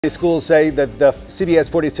Schools say that the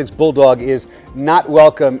CBS46 Bulldog is not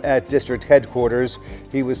welcome at district headquarters.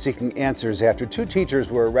 He was seeking answers after two teachers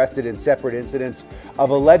were arrested in separate incidents of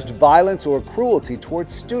alleged violence or cruelty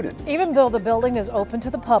towards students. Even though the building is open to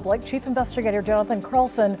the public, Chief Investigator Jonathan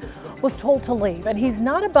Carlson was told to leave, and he's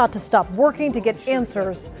not about to stop working to get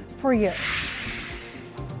answers for you.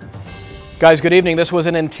 Guys, good evening. This was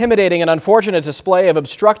an intimidating and unfortunate display of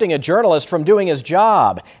obstructing a journalist from doing his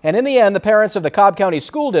job. And in the end, the parents of the Cobb County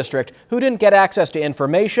School District who didn't get access to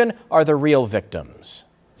information are the real victims.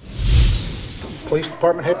 Police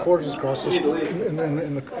department headquarters is across the street.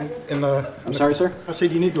 I'm sorry, sir? I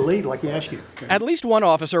said you need to leave like he asked you. Okay. At least one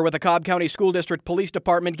officer with the Cobb County School District Police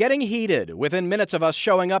Department getting heated within minutes of us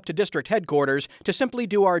showing up to district headquarters to simply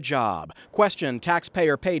do our job, question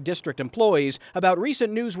taxpayer-paid district employees about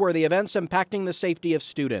recent newsworthy events impacting the safety of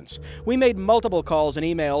students. We made multiple calls and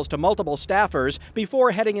emails to multiple staffers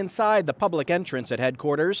before heading inside the public entrance at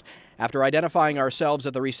headquarters. After identifying ourselves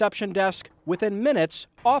at the reception desk, within minutes,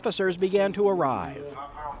 officers began to arrive.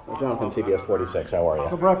 Jonathan, CBS46, how are you?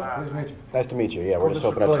 Good breakfast. Nice to meet you. Nice to meet you. Yeah, we're just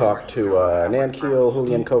hoping to talk to Nan Keel,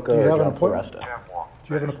 Julian Coca, or John Floresta. Do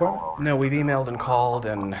you have an appointment? No, we've emailed and called,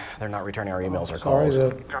 and they're not returning our emails or calls.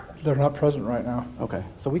 Sorry, they're not present right now. Okay,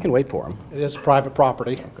 so we can wait for them. It is private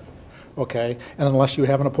property. Okay, and unless you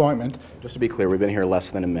have an appointment. Just to be clear, we've been here less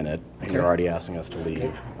than a minute, and you're already asking us to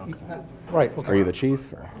leave. Okay. Right. Okay. Are you the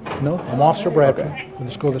chief? Or? No, I'm Officer Bradford with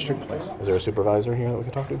the school district police. Is there a supervisor here that we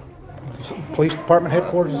can talk to? Police department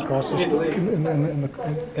headquarters is across the street.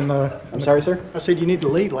 I'm sorry, sir? I said you need to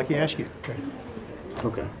leave like he asked you. Okay.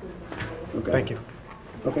 Okay. Okay. Thank you.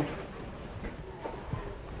 Okay.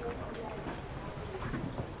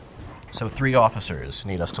 So 3 officers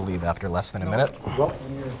need us to leave after less than a minute? Well,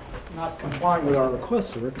 when you're not complying with our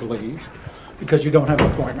request, sir, to leave because you don't have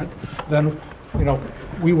an appointment, then, you know,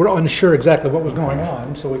 we were unsure exactly what was going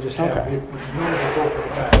on, so we just had to be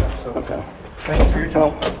Okay. Thank you for your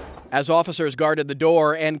time. As officers guarded the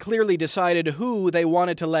door and clearly decided who they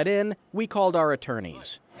wanted to let in, we called our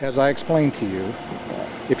attorneys. As I explained to you,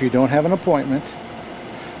 if you don't have an appointment,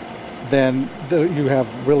 then you have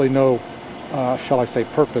really no, shall I say,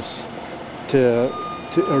 purpose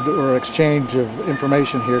or exchange of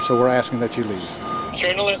information here, so we're asking that you leave.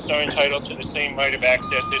 Journalists are entitled to the same right of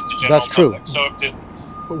access as the general That's true. public. So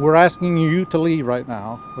if We're asking you to leave right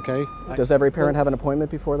now, okay? Does every parent have an appointment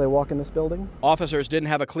before they walk in this building? Officers didn't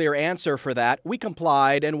have a clear answer for that. We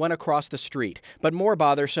complied and went across the street. But more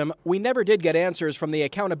bothersome, we never did get answers from the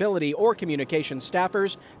accountability or communication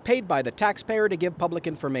staffers paid by the taxpayer to give public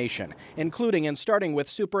information, including and starting with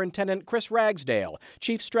Superintendent Chris Ragsdale,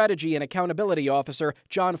 Chief Strategy and Accountability Officer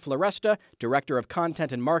John Floresta, Director of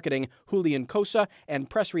Content and Marketing Julian Coca, and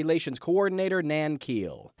Press Relations Coordinator Nan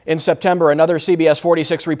Keel. In September, another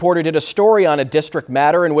CBS46 reporter did a story on a district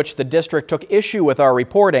matter in which the district took issue with our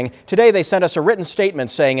reporting. Today, they sent us a written statement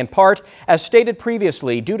saying, in part, as stated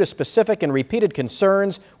previously, due to specific and repeated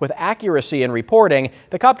concerns with accuracy in reporting,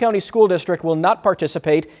 the Cobb County School District will not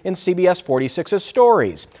participate in CBS46's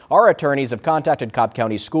stories. Our attorneys have contacted Cobb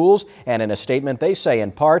County Schools, and in a statement they say,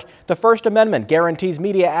 in part, the First Amendment guarantees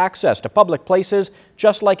media access to public places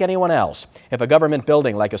just like anyone else. If a government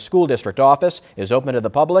building like a school district office is open to the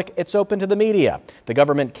public, it's open to the media. The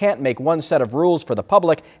government can't make one set of rules for the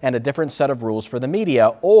public and a different set of rules for the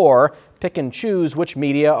media, or pick and choose which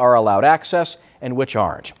media are allowed access and which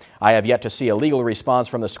aren't. I have yet to see a legal response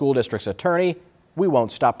from the school district's attorney. We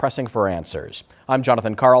won't stop pressing for answers. I'm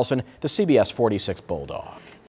Jonathan Carlson, the CBS46 Bulldog.